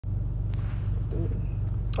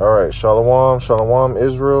All right, Shalom, Shalom,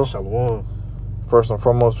 Israel. Shalom. First and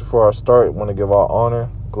foremost, before I start, I want to give all honor,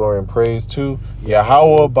 glory, and praise to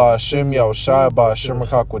Yahweh, Ba'ashem, Yahushai, Ba'ashem,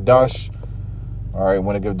 Rakakwadash. All right, I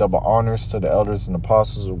want to give double honors to the elders and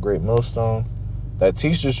apostles of Great Millstone that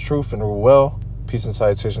teach this truth and rule well. Peace and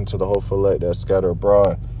salutation to the hopeful elect that scatter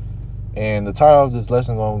abroad. And the title of this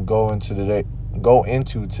lesson going to go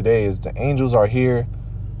into today is the angels are here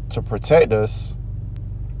to protect us,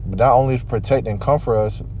 but not only to protect and comfort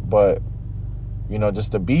us, but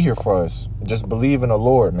just to be here for us. Just believe in the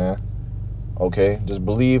Lord, man. Okay, just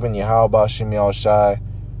believe in Yahweh Ba'ashem Yahushai.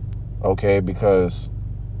 Okay, because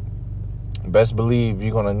best believe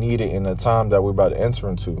you're gonna need it in the time that we're about to enter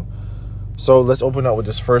into. So let's open up with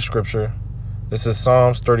this first scripture. This is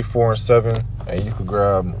Psalms 34:7, and you could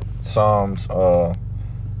grab Psalms.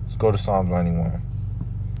 Let's go to Psalms 91.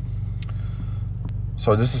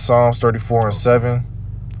 So this is Psalms 34:7,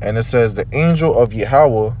 and it says, "The angel of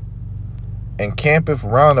Yahweh encampeth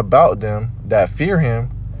round about them that fear him,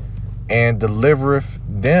 and delivereth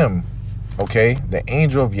them." Okay, the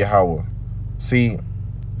angel of Yahweh. See,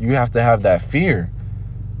 you have to have that fear,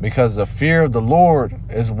 because the fear of the Lord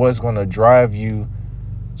is what's going to drive you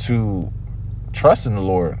to trust in the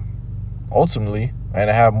Lord ultimately, and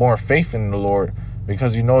to have more faith in the Lord,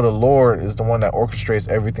 because the Lord is the one that orchestrates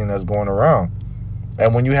everything that's going around.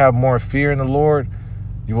 And when you have more fear in the Lord,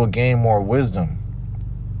 you will gain more wisdom.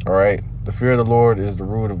 All right, the fear of the Lord is the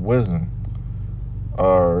root of wisdom.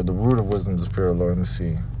 Or the root of wisdom is the fear of the Lord. Let me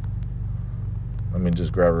see. Let me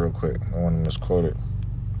just grab it real quick. I want to misquote it.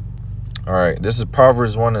 All right, this is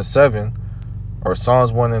Proverbs 1:7, or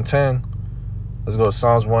Psalms 1:10. Let's go to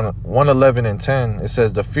Psalms 1:11-10. It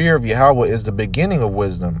says, "The fear of Yahweh is the beginning of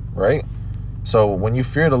wisdom," right? So when you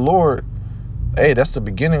fear the Lord, hey, that's the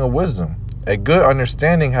beginning of wisdom. "A good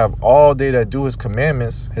understanding have all they that do his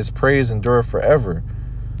commandments. His praise endureth forever."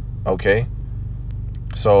 Okay,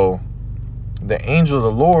 so the angel of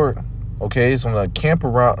the Lord, okay, is going to camp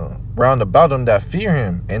round about them that fear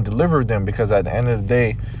him and deliver them, because at the end of the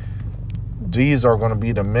day, these are going to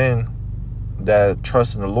be the men that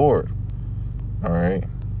trust in the Lord. All right,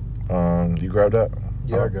 you grab that?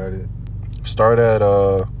 Yeah, I got it. Start at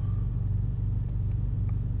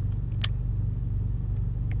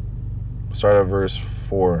verse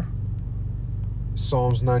 4.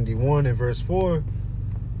 Psalms 91 and verse 4.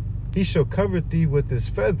 "He shall cover thee with his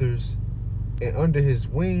feathers, and under his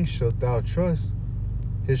wings shalt thou trust.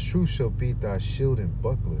 His truth shall be thy shield and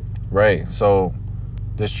buckler." Right, so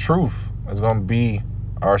this truth is going to be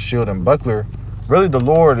our shield and buckler. Really, the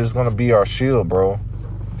Lord is going to be our shield, bro.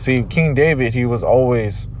 See, King David, he was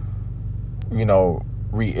always,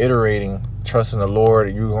 reiterating, trust in the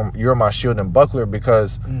Lord. You're my shield and buckler,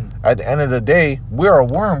 because at the end of the day, we're a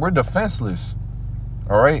worm. We're defenseless.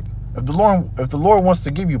 All right? If the Lord wants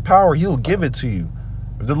to give you power, he'll give it to you.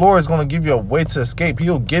 If the Lord is going to give you a way to escape,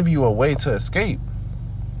 he'll give you a way to escape.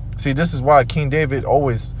 See, this is why King David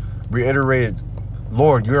always reiterated,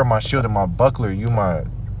 "Lord, you're my shield and my buckler. You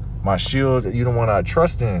my shield. You the one I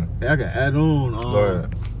trust in." Yeah, I can add on. Go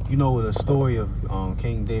ahead. With the story of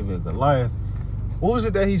King David and Goliath. What was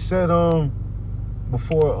it that he said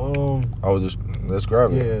before? Let's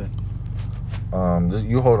grab it. Yeah.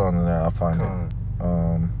 You hold on to that. I'll find it.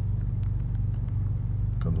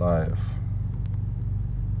 Goliath.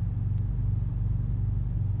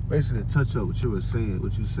 Basically, to touch up what you were saying,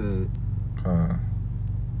 what you said.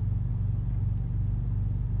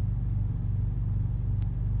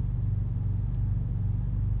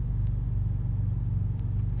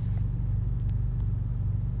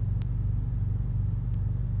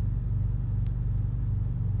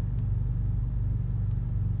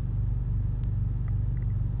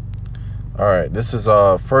 All right, this is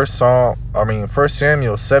 1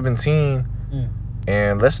 Samuel 17,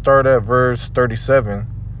 and let's start at verse 37.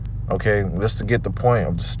 Okay, just to get the point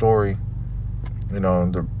of the story,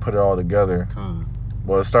 to put it all together.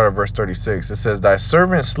 Well, let's start at verse 36. It says, "Thy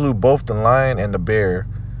servant slew both the lion and the bear,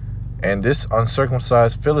 and this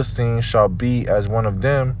uncircumcised Philistine shall be as one of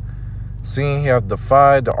them, seeing he hath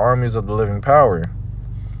defied the armies of the living power."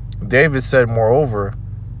 David said, "Moreover,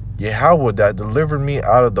 Yahweh that delivered me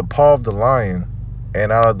out of the paw of the lion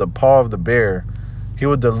and out of the paw of the bear, he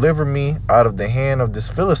will deliver me out of the hand of this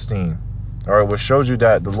Philistine." All right, which shows you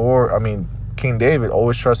that King David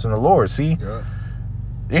always trusts in the Lord. See,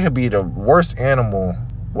 it could be the worst animal,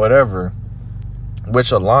 whatever,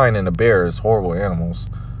 which a lion and a bear is horrible animals.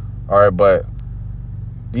 All right, but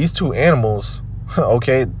these two animals,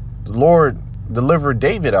 okay, the Lord delivered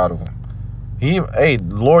David out of them. The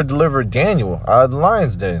Lord delivered Daniel out of the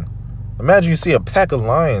lion's den. Imagine you see a pack of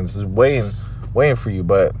lions waiting for you,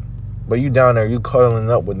 but But you down there, you cuddling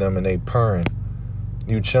up with them and they purring.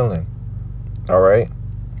 You chilling. All right.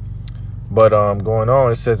 But going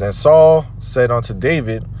on, it says, and Saul said unto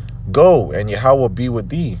David, go, and Yahweh be with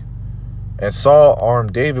thee. And Saul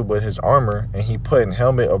armed David with his armor, and he put an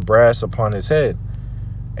helmet of brass upon his head,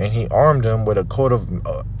 and he armed him with a coat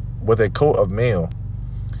of mail.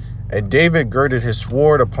 And David girded his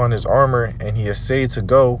sword upon his armor, and he essayed to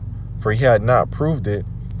go, for he had not proved it.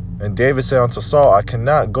 And David said unto Saul, I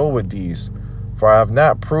cannot go with these, for I have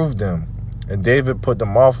not proved them. And David put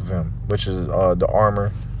them off of him, which is the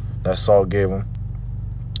armor that Saul gave him.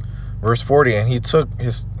 Verse 40, and he took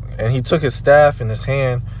his staff in his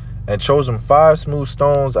hand, and chose him 5 smooth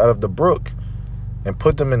stones out of the brook, and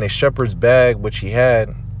put them in a shepherd's bag which he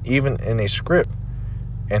had, even in a scrip.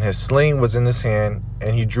 And his sling was in his hand,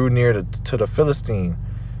 and he drew near to the Philistine.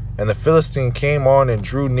 And the Philistine came on and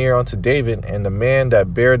drew near unto David, and the man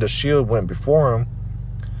that bare the shield went before him.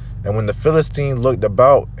 And when the Philistine looked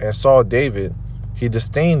about and saw David, he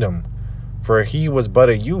disdained him, for he was but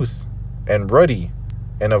a youth, and ruddy,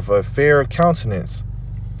 and of a fair countenance.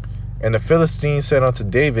 And the Philistine said unto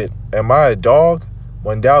David, am I a dog,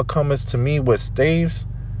 when thou comest to me with staves?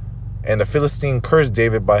 And the Philistine cursed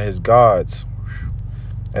David by his gods.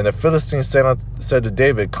 And the Philistine said to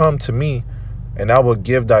David, come to me, and I will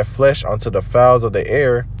give thy flesh unto the fowls of the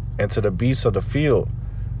air, and to the beasts of the field.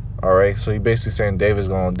 All right, so he basically saying David's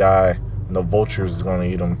going to die, and the vultures is going to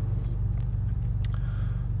eat him.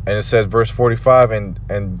 And it says, verse 45, and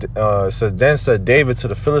it says, then said David to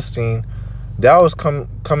the Philistine, thou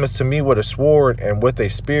comest to me with a sword, and with a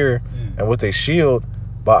spear, and with a shield,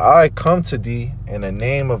 but I come to thee in the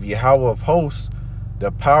name of Yahweh of hosts,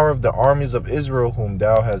 the power of the armies of Israel, whom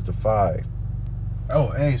thou hast defied. Oh,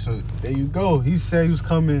 hey, so there you go. He said he was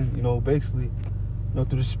coming, basically, through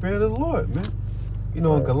the Spirit of the Lord, man.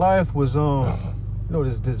 And Goliath was,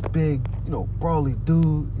 this big, brawly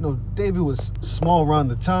dude. David was small around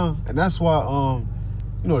the time, and that's why,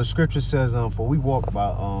 the scripture says, for we walk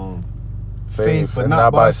by faith, but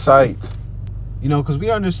not by sight. Because we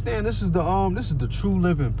understand this is the true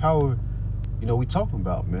living power, we talking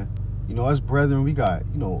about, man. As brethren, we got,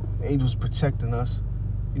 angels protecting us,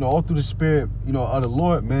 all through the Spirit, of the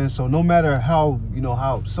Lord, man. So no matter how,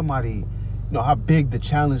 how somebody, how big the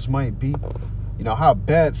challenge might be, how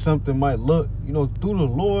bad something might look, through the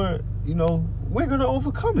Lord, we're gonna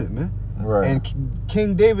overcome it, man. Right. And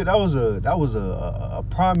King David, that was a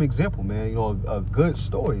prime example, man. A good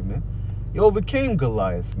story, man. He overcame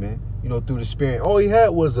Goliath, man. Through the Spirit. All he had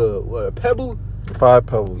was a pebble. 5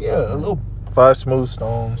 pebbles. Yeah, a little 5 smooth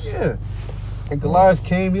stones. Yeah. And Goliath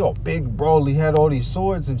came, he all big, brawly, had all these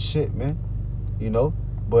swords and shit, man.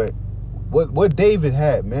 But what David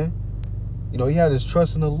had, man, he had his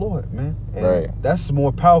trust in the Lord, man. And right. That's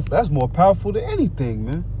more powerful. That's more powerful than anything,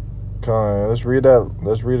 man. Come on, let's read that.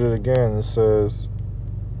 Let's read it again. It says,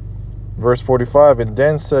 verse 45, and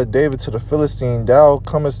then said David to the Philistine, thou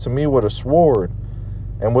comest to me with a sword,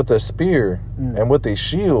 and with a spear, and with a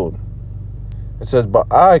shield. It says,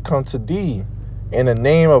 but I come to thee in the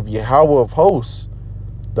name of Yahweh of hosts,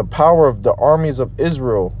 the power of the armies of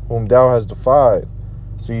Israel, whom thou hast defied.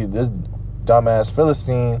 See, this dumbass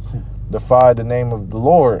Philistine defied the name of the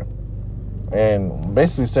Lord, and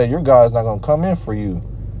basically said, your God's not going to come in for you.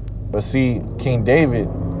 But see, King David,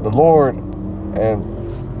 the Lord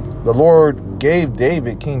gave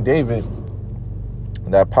King David,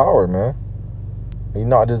 that power, man. He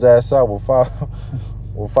knocked his ass out with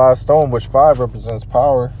 5 stone, which 5 represents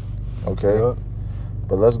power. Okay. Yep.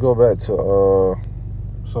 But let's go back to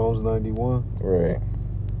Psalms 91. Right.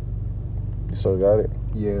 You still got it?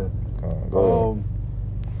 Yeah. Go ahead.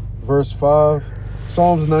 Verse 5.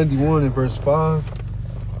 Psalms 91 and verse 5.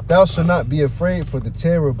 Thou shalt not be afraid for the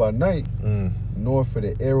terror by night, nor for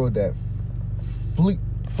the arrow that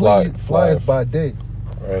flieth by day.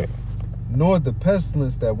 Right. Nor the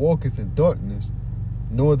pestilence that walketh in darkness,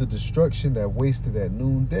 nor the destruction that wasteth at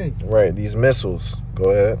noonday. Right, these missiles. Go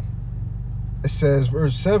ahead. It says,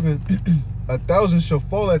 verse 7, 1,000 shall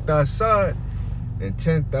fall at thy side, and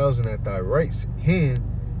 10,000 at thy right hand,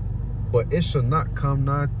 but it shall not come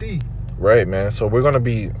nigh thee. Right, man. So we're going to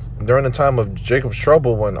be, during the time of Jacob's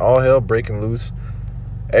trouble, when all hell breaking loose,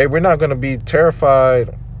 hey, we're not going to be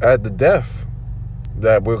terrified at the death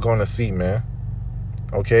that we're going to see, man.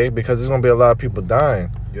 Okay? Because there's going to be a lot of people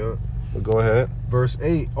dying. Yep. But go ahead. Verse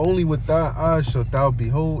 8, only with thy eyes shalt thou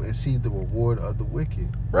behold and see the reward of the wicked.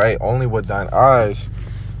 Right. Only with thine eyes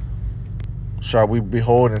shall we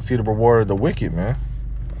behold and see the reward of the wicked, man.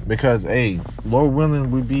 Because, hey, Lord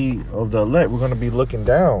willing, we be of the elect. We're going to be looking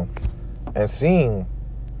down and seeing,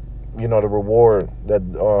 the reward that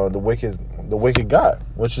the wicked the wicked got,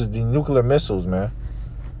 which is the nuclear missiles, man.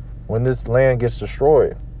 When this land gets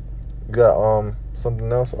destroyed, you got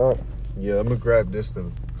something else up. Yeah, I'm gonna grab this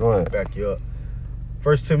to Go ahead. back you up.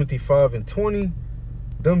 1 Timothy 5:20,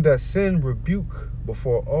 them that sin rebuke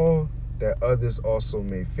before all, that others also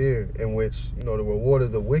may fear. In which, you know, the reward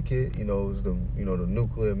of the wicked, you know, is the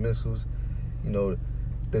nuclear missiles, you know,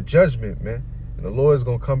 the judgment, man. And the Lord is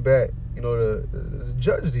gonna come back, you know, to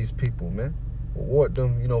judge these people, man. Reward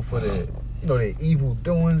them, you know, for their, you know, their evil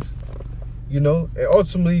doings, you know, and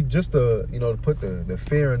ultimately just to, you know, to put the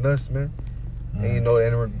fear in us, man. And, you know,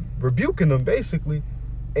 and rebuking them basically.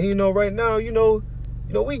 And, you know, right now, you know,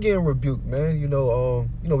 we getting rebuked, man. You know,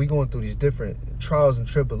 we going through these different trials and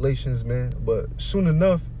tribulations, man. But soon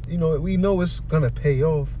enough, you know, we know it's gonna pay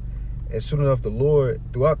off. And soon enough, the Lord,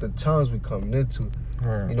 throughout the times we coming into,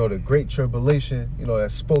 you know, the great tribulation, you know,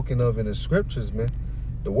 that's spoken of in the scriptures, man.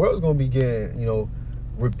 The world's gonna be getting, you know,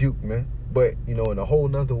 rebuked, man. But, you know, in a whole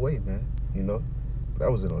nother way, man. You know, that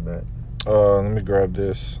was it on that. Let me grab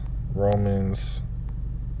this. Romans.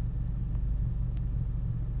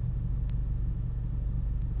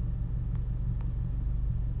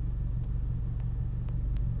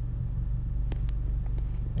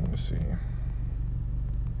 Let me see.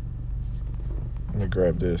 Let me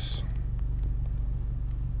grab this.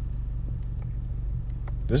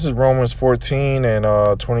 This is Romans 14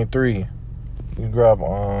 and 23. You grab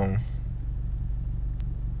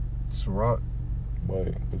Sirach.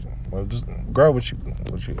 Wait, well, just grab what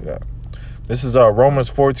you got. This is Romans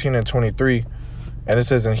 14 and 23, and it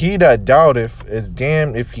says, "And he that doubteth is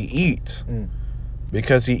damned if he eat,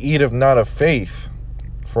 because he eateth not of faith.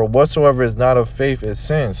 For whatsoever is not of faith is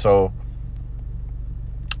sin." So,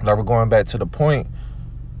 now we're going back to the point.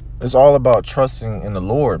 It's all about trusting in the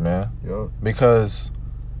Lord, man. Yeah. Because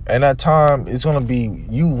in that time, it's gonna be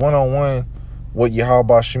you one-on-one with Yahweh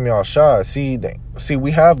Bashim Yahshai. See,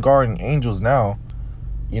 we have guardian angels now.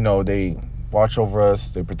 You know, they watch over us,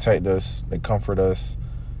 they protect us, they comfort us.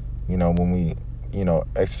 You know, when we, you know,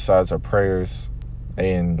 exercise our prayers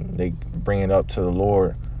and they bring it up to the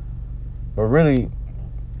Lord. But really,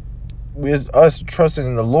 it's us trusting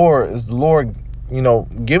in the Lord. Is the Lord, you know,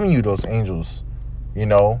 giving you those angels? You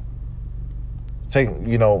know, take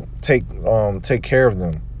care of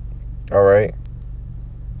them. All right.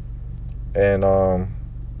 And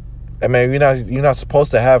man, you're not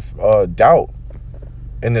supposed to have doubt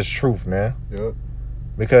in this truth, man. Yeah.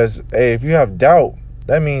 Because hey, if you have doubt,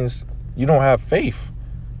 that means you don't have faith.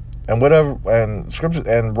 And whatever, and scripture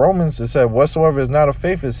and Romans, it said, whatsoever is not of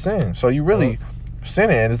faith is sin. So you really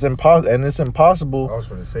sinning, and it's impossible. I was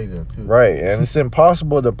going to say that too. Right, and it's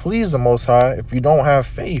impossible to please the Most High if you don't have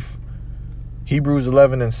faith. Hebrews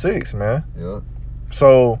 11 and 6, man. Yeah.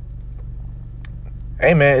 So,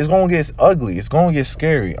 hey, man, it's going to get ugly. It's going to get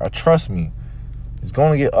scary. Trust me. It's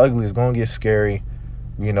going to get ugly. It's going to get scary.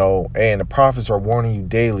 You know, and the prophets are warning you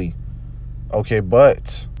daily. Okay,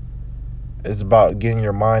 but it's about getting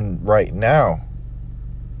your mind right now.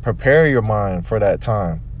 Prepare your mind for that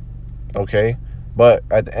time. Okay? But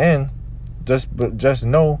at the end, just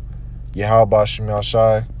know Yahweh Bashim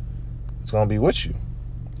Yahshai is going to be with you.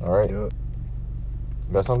 All right? Yeah.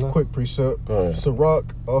 Got something? Quick precept. Go ahead.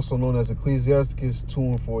 Sirach, also known as Ecclesiasticus 2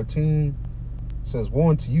 and 14, says, "Woe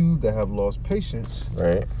unto you that have lost patience."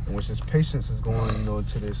 Right. In which this patience is going, you know,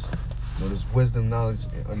 into this, you know, this wisdom, knowledge,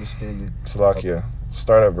 and understanding. Salakia.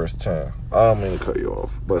 Start at verse 10. I don't mean to cut you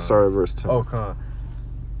off, but start at verse 10. Oh, Khan.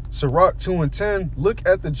 Sirach 2 and 10, "Look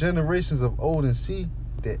at the generations of old and see,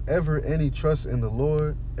 did ever any trust in the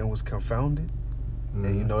Lord and was confounded?"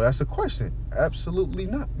 And, you know, that's a question. Absolutely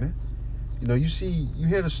not, man. You know, you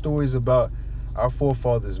hear the stories about our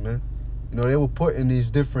forefathers, man. You know, they were put in these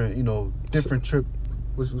different, you know, what you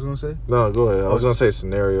was going to say? No, go ahead. I was going to say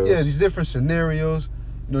scenarios. Yeah, these different scenarios,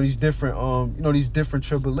 you know, these different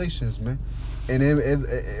tribulations, man. And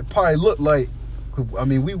it probably looked like, I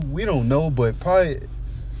mean, we don't know, but probably,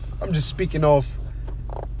 I'm just speaking off.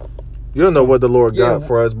 You don't know what the Lord got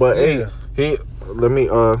for us, but yeah. hey, let me,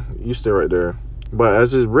 you stay right there. But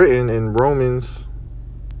as it's written in Romans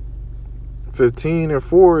 15 and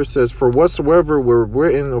 4, it says, "For whatsoever were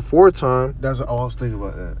written aforetime," That's what I was thinking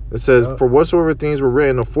about that. it says, "For whatsoever things were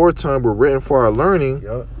written aforetime were written for our learning,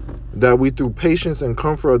 that we through patience and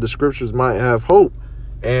comfort of the scriptures might have hope."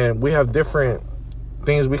 And we have different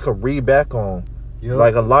things we could read back on,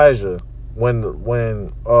 like Elijah, when the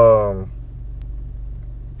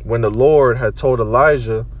Lord had told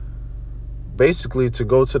Elijah basically to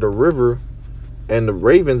go to the river, and the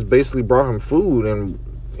ravens basically brought him food, and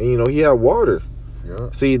you know, he had water. Yeah.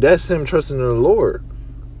 See, that's him trusting in the Lord,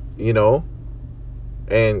 you know.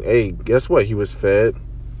 And hey, guess what? He was fed.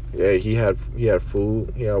 Yeah, he had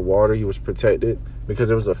food, he had water, he was protected because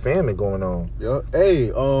there was a famine going on. Yeah. Hey,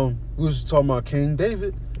 we was talking about King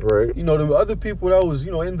David. Right. You know, the other people that was,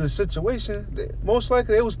 you know, in the situation, most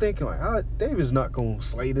likely they was thinking like, David's not gonna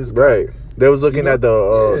slay this guy. Right. They was looking at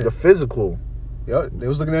the Yeah. physical. Yeah, they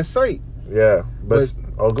was looking at sight. Yeah. But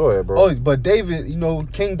go ahead, bro. Oh, but David, you know,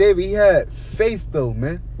 King David, he had faith though,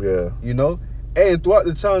 man. Yeah. You know, and throughout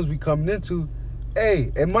the times we coming into,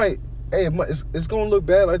 it's gonna look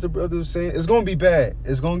bad, like the brother was saying. It's gonna be bad.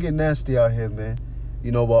 It's gonna get nasty out here, man.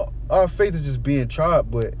 You know, but our faith is just being tried.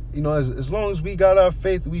 But you know, as long as we got our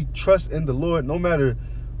faith, we trust in the Lord. No matter,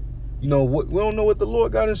 you know, what we don't know what the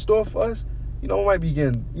Lord got in store for us. You know, we might be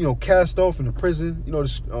getting, you know, cast off into prison. You know,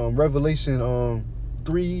 this Revelation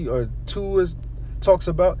 3 or 2 talks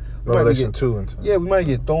about. Revelation 2 and 10. Yeah, we might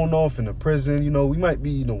get thrown off in the prison. You know, we might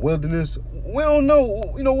be in the wilderness. We don't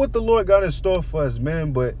know, you know, what the Lord got in store for us,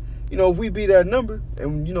 man. But, you know, if we be that number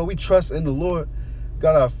and, you know, we trust in the Lord,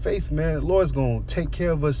 got our faith, man, the Lord's going to take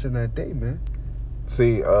care of us in that day, man.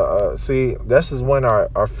 See, this is when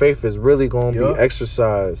our faith is really going to be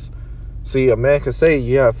exercised. See, a man can say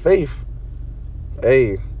you have faith.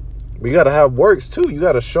 Hey, we got to have works too. You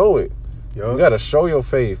got to show it. You got to show your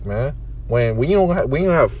faith, man. When you don't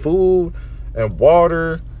have food and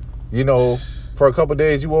water, you know, for a couple of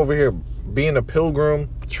days you over here being a pilgrim,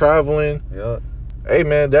 traveling. Yeah. Hey,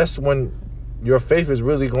 man, that's when your faith is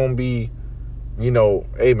really going to be, you know,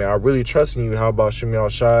 hey, man, I really trust in you. How about Shemi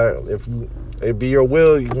Al-Shai? If it be your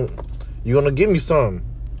will, you're going to give me some.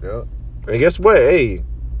 Yeah. And guess what? Hey,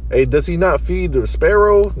 does he not feed the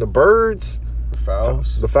sparrow, the birds? The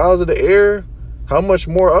fowls. The fowls of the air? How much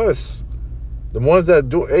more us? The ones that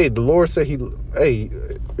do, the Lord said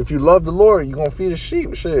if you love the Lord, you're going to feed the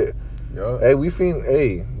sheep, shit. Yeah. Hey, we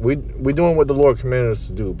doing what the Lord commanded us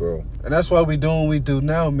to do, bro. And that's why we doing what we do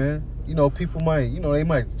now, man. You know, people might, you know, they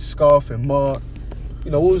might scoff and mock.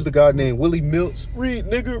 You know, what was the guy named Willie Mills? Read,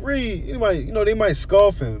 nigga, read. They might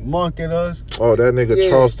scoff and mock at us. Oh, that nigga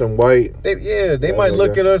Charleston White. They might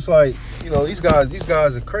look at us like, you know, these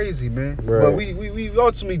guys are crazy, man. Right. But we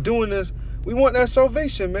ultimately doing this. We want that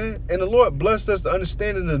salvation, man. And the Lord blessed us to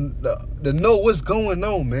understand and to know what's going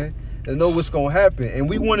on, man. And know what's going to happen. And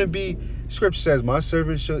we want to be, Scripture says, my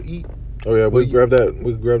servant shall eat. Oh, yeah, we can grab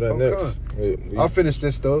that next. I'll finish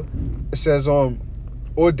this, though. It says,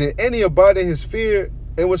 or did any abide in his fear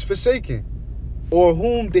and was forsaken? Or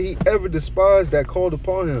whom did he ever despise that called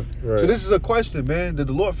upon him? Right. So this is a question, man. Did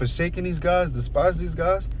the Lord forsaken these guys, despise these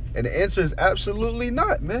guys? And the answer is absolutely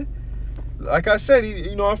not, man. Like I said,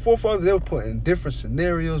 you know, our forefathers, they were put in different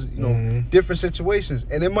scenarios, you know, different situations.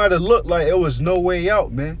 And it might have looked like it was no way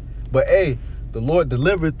out, man. But, hey, the Lord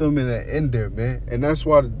delivered them in the end there, man. And that's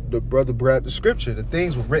why the brother grabbed the scripture. The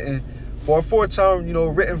things were written for a foretime, you know,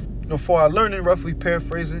 written for our learning, roughly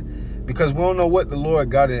paraphrasing, because we don't know what the Lord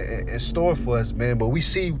got in store for us, man. But we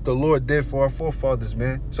see what the Lord did for our forefathers,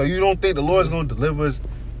 man. So you don't think the Lord's going to deliver us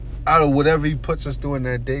out of whatever he puts us through in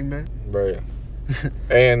that day, man? Right.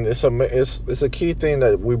 And it's a key thing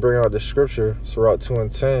that we bring out the scripture, Sirach 2 and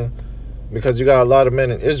 10, because you got a lot of men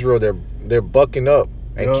in Israel, they're bucking up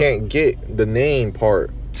and can't get the name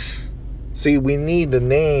part. See, we need the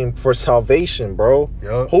name for salvation, bro.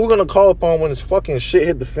 Yep. Who we gonna call upon when this fucking shit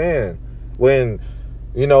hit the fan? When,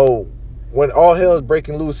 you know, when all hell is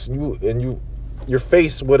breaking loose and you're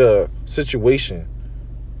faced with a situation,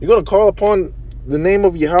 you're gonna call upon the name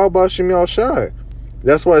of Yahweh Shemi Al-Shai.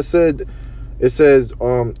 That's why it says, it says,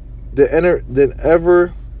 and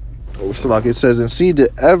see, did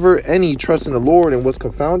ever any trust in the Lord and was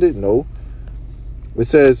confounded? No. It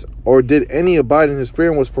says, or did any abide in his fear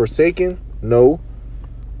and was forsaken? No.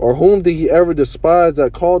 Or whom did he ever despise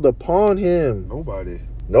that called upon him?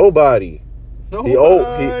 Nobody.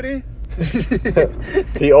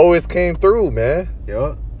 He always came through, man.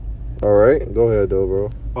 Yeah. All right, go ahead though,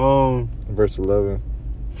 bro. Verse 11.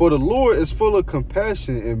 For the Lord is full of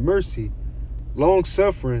compassion and mercy,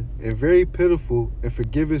 long-suffering and very pitiful, and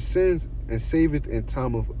forgiveth sins and saveth in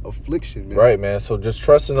time of affliction, man. Right, man. So just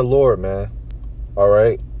trust in the Lord, man. All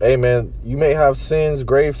right. Hey, man, you may have sins,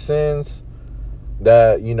 grave sins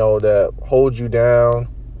that, you know, that hold you down,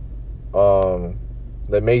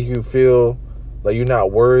 that make you feel like you're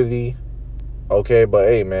not worthy. Okay, but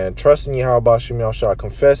hey, man, trust in Yahweh Shemi Al-Shai.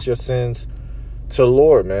 Confess your sins to the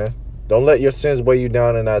Lord, man. Don't let your sins weigh you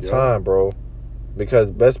down in that time, bro.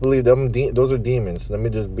 Because best believe those are demons. Let me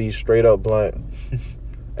just be straight up blunt.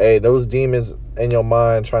 Hey, those demons in your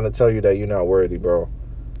mind trying to tell you that you're not worthy, bro.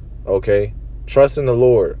 Okay? Trust in the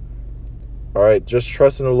Lord. All right? Just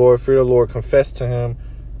trust in the Lord. Fear the Lord. Confess to him.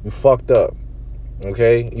 You fucked up.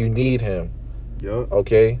 Okay? You need him. Yup.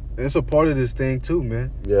 Okay. And it's a part of this thing too,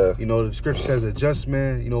 man. Yeah. You know, the scripture says a just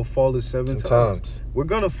man, falleth seven times. We're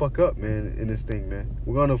gonna fuck up, man, in this thing, man.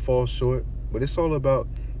 We're gonna fall short, but it's all about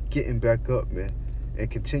getting back up, man, and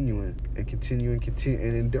continuing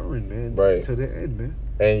and enduring, man, right, to the end, man.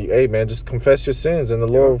 And hey, man, just confess your sins, and the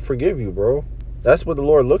Lord will forgive you, bro. That's what the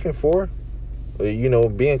Lord looking for.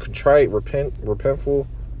 Being contrite, repentful.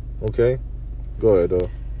 Okay, go ahead, though.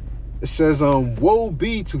 It says, woe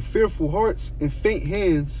be to fearful hearts and faint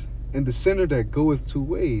hands, and the sinner that goeth two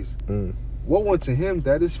ways. Woe unto him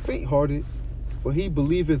that is faint-hearted, for he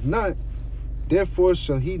believeth not, therefore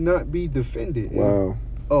shall he not be defended. Wow.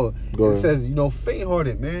 And, it says,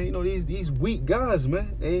 faint-hearted, man. These weak guys,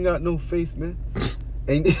 man. They ain't got no faith, man.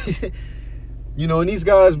 And and these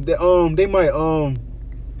guys, they might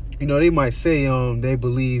they might say they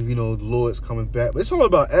believe, the Lord's coming back, but it's all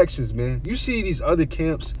about actions, man. You see these other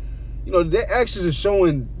camps, their actions are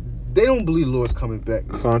showing they don't believe the Lord's coming back,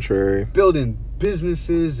 man. Contrary. Building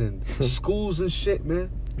businesses and schools and shit, man.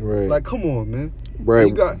 Right. Like, come on, man.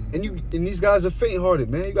 Right. And these guys are faint-hearted,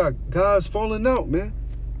 man. You got guys falling out, man.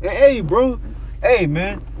 And hey, bro,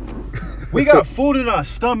 man. We got food in our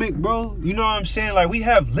stomach, bro. You know what I'm saying? Like, we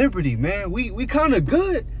have liberty, man. We kind of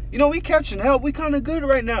good. We catching help. We kind of good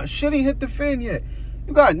right now. Shit ain't hit the fan yet.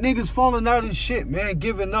 You got niggas falling out and shit, man.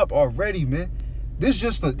 Giving up already, man. This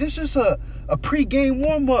just a pre-game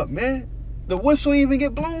warm-up, man. The whistle ain't even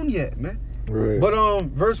get blown yet, man. Right. But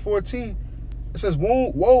verse 14, it says,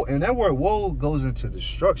 woe, and that word woe goes into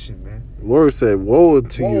destruction, man. The Lord said, woe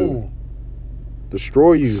to you.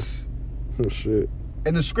 Destroy you. Oh, shit.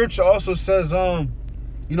 And the scripture also says, shall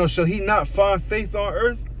he not find faith on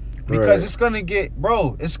earth? Because right,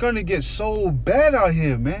 it's gonna get so bad out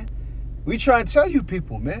here, man. We try to tell you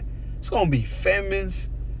people, man. It's gonna be famines.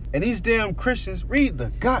 And these damn Christians, read the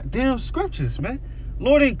goddamn scriptures, man.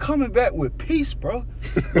 Lord ain't coming back with peace, bro.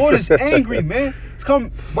 Lord is angry, man. It's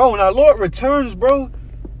coming, bro. When our Lord returns, bro,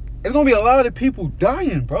 it's gonna be a lot of people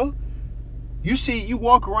dying, bro. You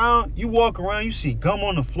walk around, you see gum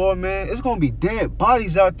on the floor, man. It's gonna be dead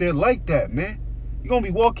bodies out there like that, man. You're gonna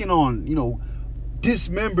be walking on,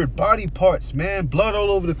 dismembered body parts, man. Blood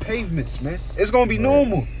all over the pavements, man. It's gonna be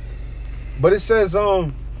normal. But it says,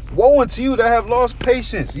 woe unto you that have lost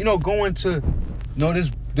patience. Going to,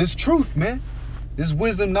 this truth, man. This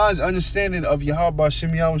wisdom, knowledge, understanding of Yahweh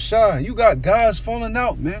Shem Shai. You got guys falling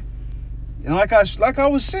out, man. And like I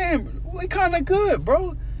was saying, we kind of good,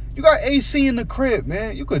 bro. You got AC in the crib,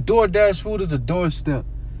 man. You could DoorDash food at the doorstep.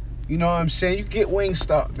 You know what I'm saying? You get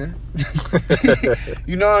Wingstop, man.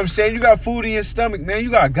 You know what I'm saying? You got food in your stomach, man.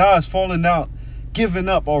 You got guys falling out, giving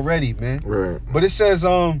up already, man. Right. But it says,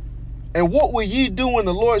 and what will ye do when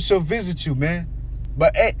the Lord shall visit you, man?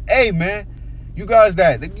 But hey, man, you guys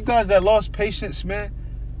that lost patience, man,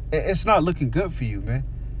 it's not looking good for you, man.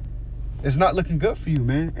 It's not looking good for you,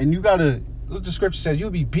 man. And you gotta, look, the scripture says you'll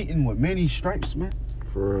be beaten with many stripes, man.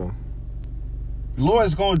 For real. The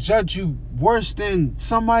Lord's gonna judge you worse than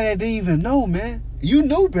somebody that didn't even know, man. You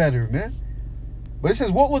know better, man. But it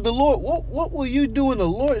says, what will you do when the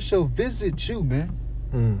Lord shall visit you,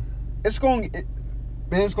 man? It's gonna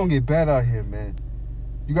get bad out here, man.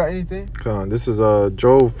 You got anything? Come on, this is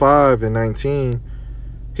Job 5:19.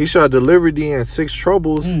 He shall deliver thee in 6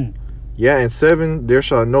 troubles. Yeah, in 7 there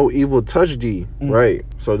shall no evil touch thee. Right.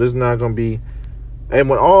 So this is not gonna be, and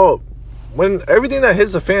when everything that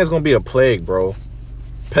hits the fan is gonna be a plague, bro.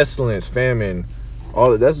 Pestilence, famine,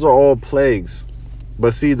 that's all plagues.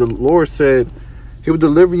 But see, the Lord said he would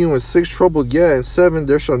deliver you in 6 troubles. Yeah, in 7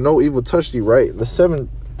 there shall no evil touch thee. Right. The 7th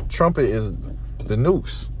trumpet is the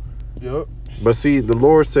nukes. Yep. But see, the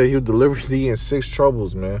Lord said he would deliver thee in 6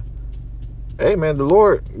 troubles, man. Hey, man, the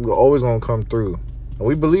Lord will always gonna come through, and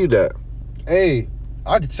we believe that. Hey,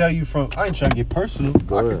 I can tell you I ain't trying to get personal.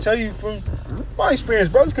 I can tell you from my experience,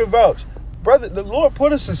 brothers can vouch. Brother, the Lord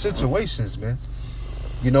put us in situations, man.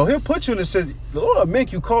 He'll put you in a situation. The Lord will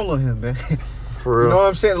make you call on him, man. For real. You know what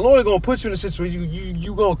I'm saying? The Lord is gonna put you in a situation.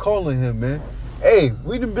 You gonna call on him, man. Hey,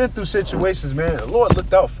 we done been through situations, man. The Lord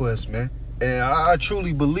looked out for us, man. And I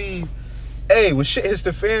truly believe, hey, when shit hits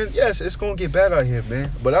the fan, yes, it's gonna get bad out here, man.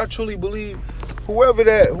 But I truly believe whoever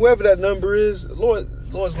that number is,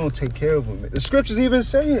 Lord's gonna take care of them. Man. The scriptures even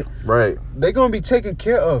say it. Right. They're gonna be taken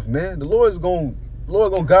care of, man. The Lord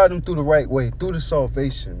gonna guide them through the right way, through the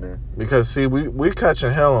salvation, man. Because see, we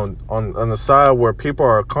catching hell on the side where people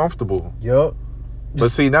are comfortable. Yup. But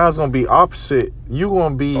see, now it's gonna be opposite. You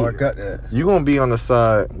gonna be. Oh, I got that. You gonna be on the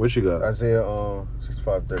side. What you got? Isaiah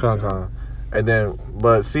 65:13. And then,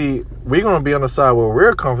 but see, we gonna be on the side where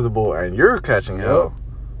we're comfortable, and you're catching hell,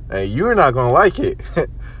 and you're not gonna like it,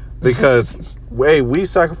 because Hey, we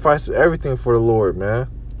sacrifice everything for the Lord, man.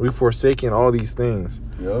 We forsaking all these things.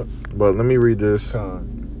 Yep. But let me read this.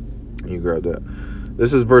 Con. You grab that.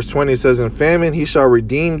 This is verse 20. It says, in famine he shall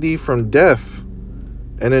redeem thee from death,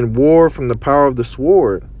 and in war from the power of the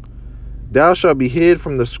sword. Thou shalt be hid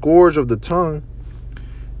from the scourge of the tongue.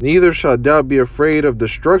 Neither shalt thou be afraid of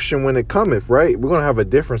destruction when it cometh, right? We're going to have a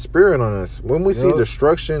different spirit on us. When we see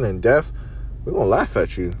destruction and death, we're going to laugh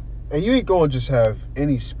at you. And you ain't going to just have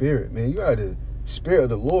any spirit, man. You got the spirit of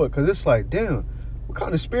the Lord, because it's like, damn, what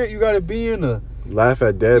kind of spirit you got to be in? Laugh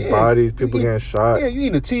at dead bodies, people getting shot. Yeah, you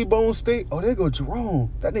in a T-bone state. Oh, there go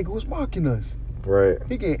Jerome. That nigga was mocking us. Right.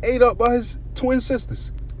 He getting ate up by his twin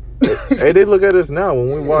sisters. Hey, they look at us now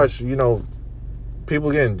when we watch, you know,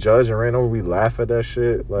 people getting judged and ran over. We laugh at that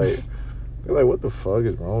shit. Like, they're like, what the fuck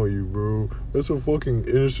is wrong with you, bro? That's a fucking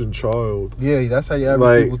innocent child. Yeah, that's how you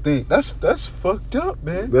average people think. That's fucked up,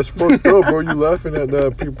 man. That's fucked up, bro. You laughing at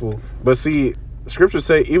that, people. But see, scriptures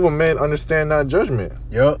say evil men understand not judgment.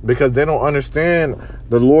 Yep. Because they don't understand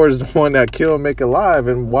the Lord is the one that kill and make alive,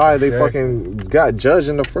 and why they fucking got judged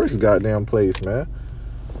in the first goddamn place, man.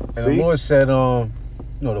 And the Lord said,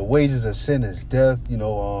 you know, the wages of sin is death. You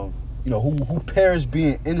know, who perish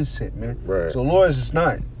being innocent, man. Right. So the Lord is just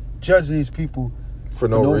not judging these people for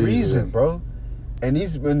no reason, bro. And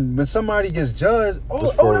these when somebody gets judged,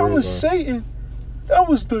 that was Satan, that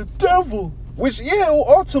was the devil, which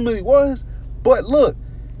ultimately was. But look,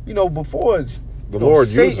 you know, before it's the Lord,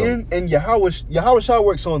 Satan and Yahweh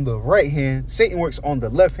works on the right hand, Satan works on the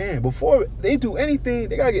left hand. Before they do anything,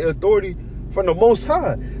 they gotta get authority from the Most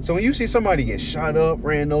High. So when you see somebody get shot up,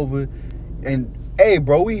 ran over, and hey,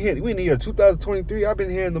 bro, we in the year 2023. I've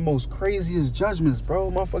been hearing the most craziest judgments,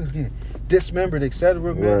 bro. Motherfuckers getting dismembered,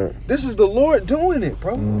 etc. Man, right. This is the Lord doing it,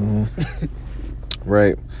 bro. Mm-hmm.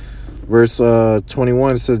 Right. Verse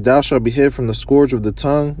 21, it says, thou shalt be hid from the scourge of the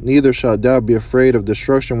tongue, neither shalt thou be afraid of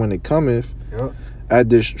destruction when it cometh. Yep.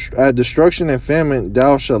 At destruction and famine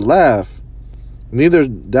thou shalt laugh, neither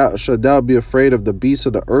shalt thou be afraid of the beasts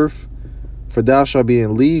of the earth, for thou shalt be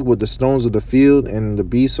in league with the stones of the field, and the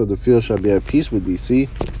beasts of the field shall be at peace with thee. See,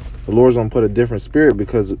 the Lord's gonna put a different spirit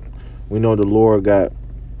because we know the Lord got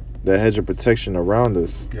that hedge of protection around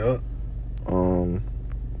us. Yep.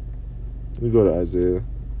 We go to Isaiah.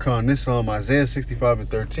 This Isaiah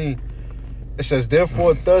 65:13. It says,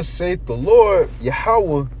 therefore thus saith the Lord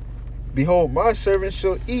Yahweh, behold, my servant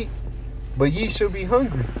shall eat, but ye shall be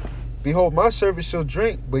hungry. Behold, my servant shall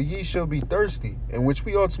drink, but ye shall be thirsty. In which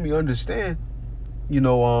we ultimately understand, you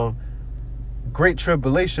know, great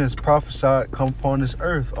tribulation is prophesied come upon this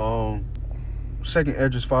earth. 2nd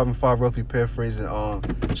Esdras 5:5, roughly paraphrasing,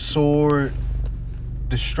 sword,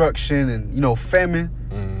 destruction, and, you know, famine.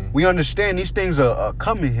 We understand these things are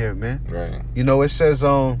coming here, man. Right. You know, it says,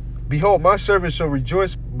 behold, my servant shall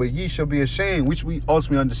rejoice, but ye shall be ashamed, which we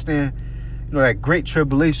ultimately understand, you know, that great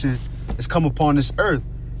tribulation is come upon this earth.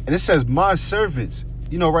 And it says, my servants.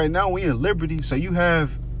 You know, right now we in liberty, so you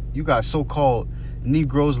got so-called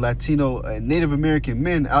Negroes, Latino, and Native American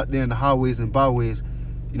men out there in the highways and byways,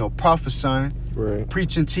 you know, prophesying, right,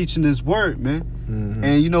 preaching, teaching this word, man. Mm-hmm.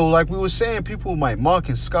 And, you know, like we were saying, people might mock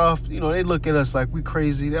and scoff. You know, they look at us like we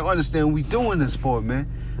crazy. They don't understand what we doing this for,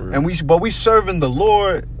 man. Right. And we serving the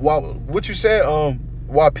Lord while, what you said,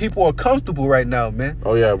 while people are comfortable right now, man.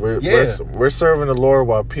 Oh yeah, we're serving the Lord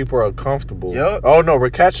while people are comfortable. Yep. Oh no, we're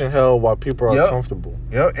catching hell while people are comfortable.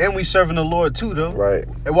 Yep. And we serving the Lord too, though. Right.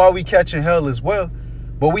 And while we catching hell as well.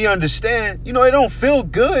 But we understand, you know, it don't feel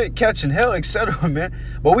good catching hell, etc., man.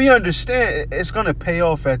 But we understand it's gonna pay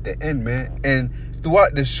off at the end, man. And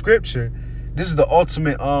throughout the scripture, this is the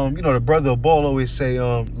ultimate, you know, the brother of Ball always say,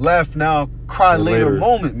 laugh now, cry later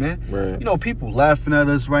moment, man. Right. You know, people laughing at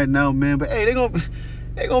us right now, man. But hey,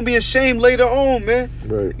 they're gonna be ashamed later on, man.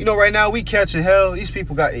 Right. You know, right now we catching hell. These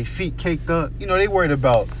people got their feet caked up. You know, they worried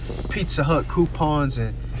about Pizza Hut coupons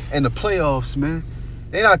and the playoffs, man.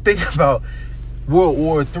 They not thinking about World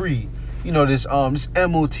War III. You know, this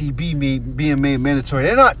MOTB being made mandatory.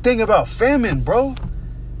 They're not thinking about famine, bro.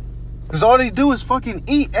 Because all they do is fucking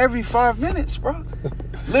eat every 5 minutes, bro.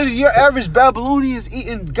 Literally, your average Babylonian is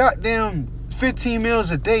eating goddamn 15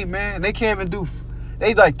 meals a day, man. They can't even do...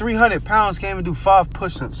 They like 300 pounds, can't even do 5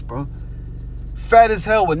 push-ups, bro. Fat as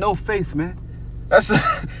hell with no faith, man.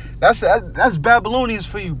 That's Babylonians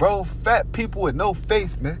for you, bro. Fat people with no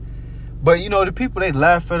faith, man. But, you know, the people, they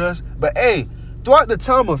laugh at us. But, hey, throughout the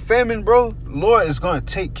time of famine, bro, Lord is going to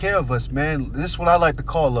take care of us, man. This is what I like to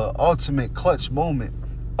call an ultimate clutch moment.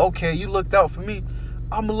 Okay, you looked out for me,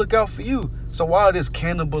 I'm going to look out for you. So while there's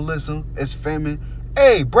cannibalism, it's famine,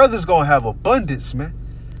 hey, brothers going to have abundance, man.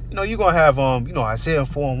 You know, you're going to have, you know, Isaiah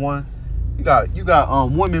 4:1. You You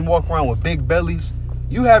got women walk around with big bellies.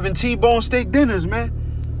 You having T-bone steak dinners, man.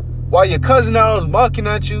 While your cousin out was mocking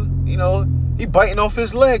at you, you know, he biting off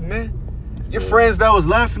his leg, man. Your friends that was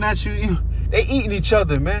laughing at you, they eating each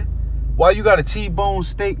other, man. While you got a T-bone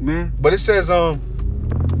steak, man. But it says,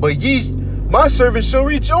 but ye, my servant shall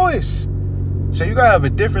rejoice. So you gotta have a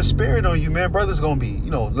different spirit on you, man. Brother's gonna be, you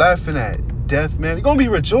know, laughing at death, man. You're gonna be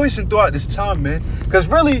rejoicing throughout this time, man. Because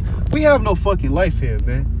really, we have no fucking life here,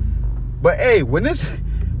 man. But hey, when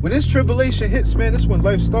this tribulation hits, man, that's when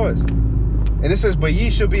life starts. And it says, but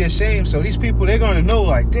ye shall be ashamed. So these people, they're gonna know,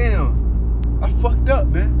 like, damn, I fucked up,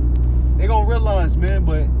 man. They're gonna realize, man,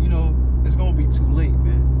 but you know, it's gonna be too late,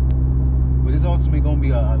 man. But it's ultimately gonna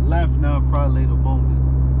be a laugh now, cry later moment.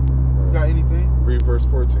 You got anything? Read verse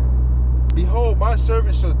 14. Behold, my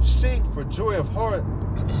servant shall sing for joy of heart,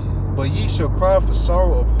 but ye shall cry for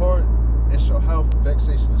sorrow of heart, and shall howl for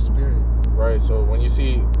vexation of spirit. Right, so when you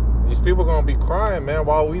see these people gonna be crying, man,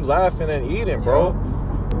 while we laughing and eating, bro.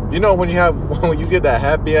 You know when you get that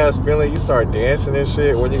happy ass feeling, you start dancing and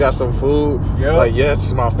shit when you got some food. Yeah. Like, yes, this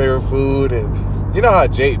is my favorite food, and you know how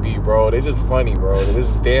Jake be, bro. They just funny, bro. They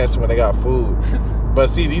just dance when they got food. But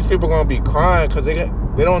see, these people gonna be crying because they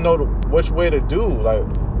don't know which way to do, like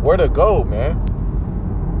where to go, man.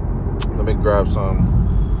 Let me grab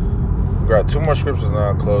two more scriptures and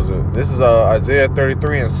I'll close it. This is Isaiah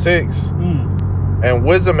 33 and 6. And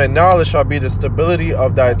wisdom and knowledge shall be the stability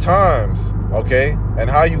of thy times. Okay? And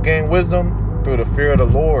how you gain wisdom? Through the fear of the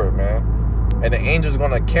Lord, man. And the angels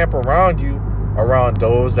going to camp around you, around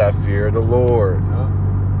those that fear the Lord.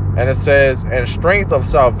 And it says, and strength of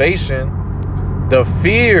salvation, the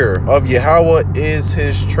fear of Yahweh is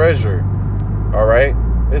his treasure. All right?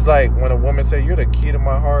 It's like when a woman say, you're the key to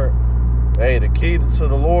my heart. Hey, the key to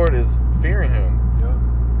the Lord is fearing him.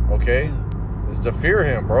 Yeah. Okay? It's to fear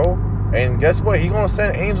him, bro. And guess what? He's going to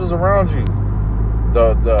send angels around you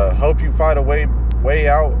to help you find a way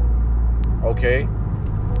out. Okay?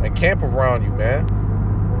 And camp around you, man.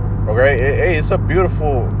 Okay? Hey, it's a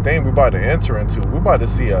beautiful thing we're about to enter into. We're about to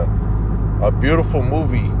see a beautiful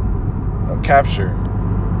movie capture.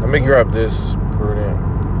 Let me grab this prudent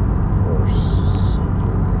verse.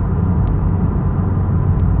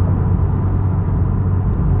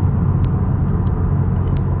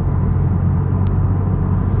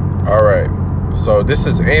 All right, so this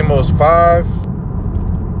is Amos 5.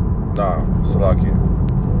 Salakia.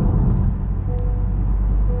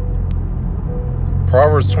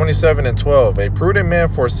 Proverbs 27 and 12. A prudent man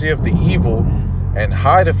foreseeth the evil and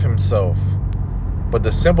hideth himself, but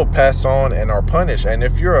the simple pass on and are punished. And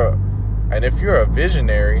if you're a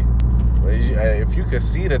visionary, if you can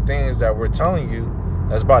see the things that we're telling you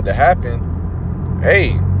that's about to happen,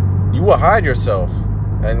 hey, you will hide yourself.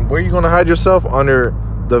 And where are you going to hide yourself? Under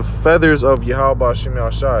the feathers of Yahweh Ba'Shem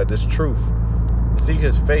Yahushai, this truth. Seek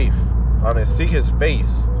his faith. Seek his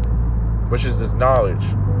face, which is his knowledge.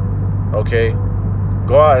 Okay?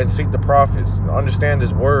 Go out and seek the prophets. Understand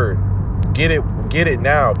his word. Get it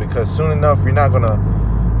now, because soon enough you're not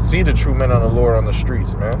gonna see the true men of the Lord on the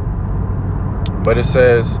streets, man. But it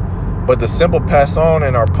says, but the simple pass on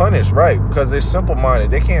and are punished, right? Because they're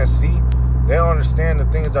simple-minded. They can't see. They don't understand the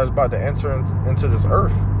things that's about to enter into this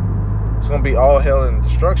earth. It's going to be all hell and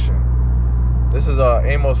destruction. This is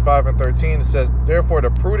Amos 5 and 13. It says, therefore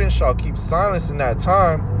the prudent shall keep silence in that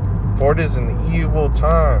time, for it is an evil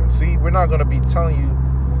time. See, we're not going to be telling you,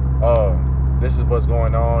 this is what's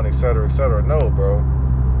going on, etc., etc. No, bro.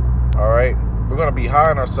 All right? We're going to be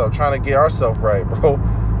hiding ourselves, trying to get ourselves right, bro.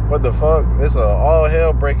 What the fuck? It's all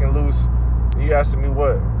hell breaking loose. You asking me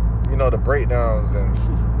what, the breakdowns and,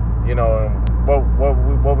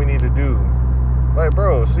 what we need to do. Like,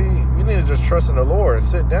 bro, see, you need to just trust in the Lord and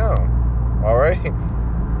sit down, all right?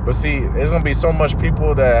 But see, there's going to be so much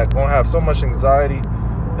people that going to have so much anxiety,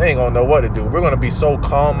 they ain't going to know what to do. We're going to be so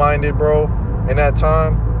calm-minded, bro, in that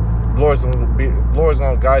time. The Lord's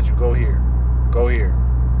going to guide you. Go here. Go here.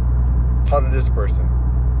 Talk to this person.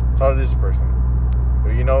 Talk to this person. But,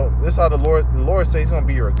 this is how the Lord says he's going to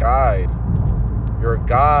be your guide. Your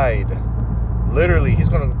guide. Literally, he's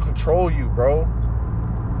going to control you, bro.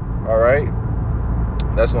 All right?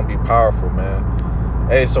 That's going to be powerful, man.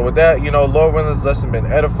 Hey, so with that, Lord willing, this lesson been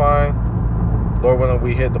edifying. Lord willing,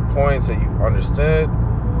 we hit the points that you understood.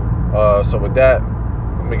 So with that,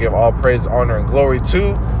 let me give all praise, honor, and glory to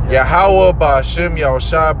Yahweh Ba'Shem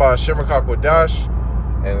Yahushai Ba'Shem Rakakwadash.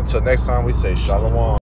 And until next time, we say Shalom.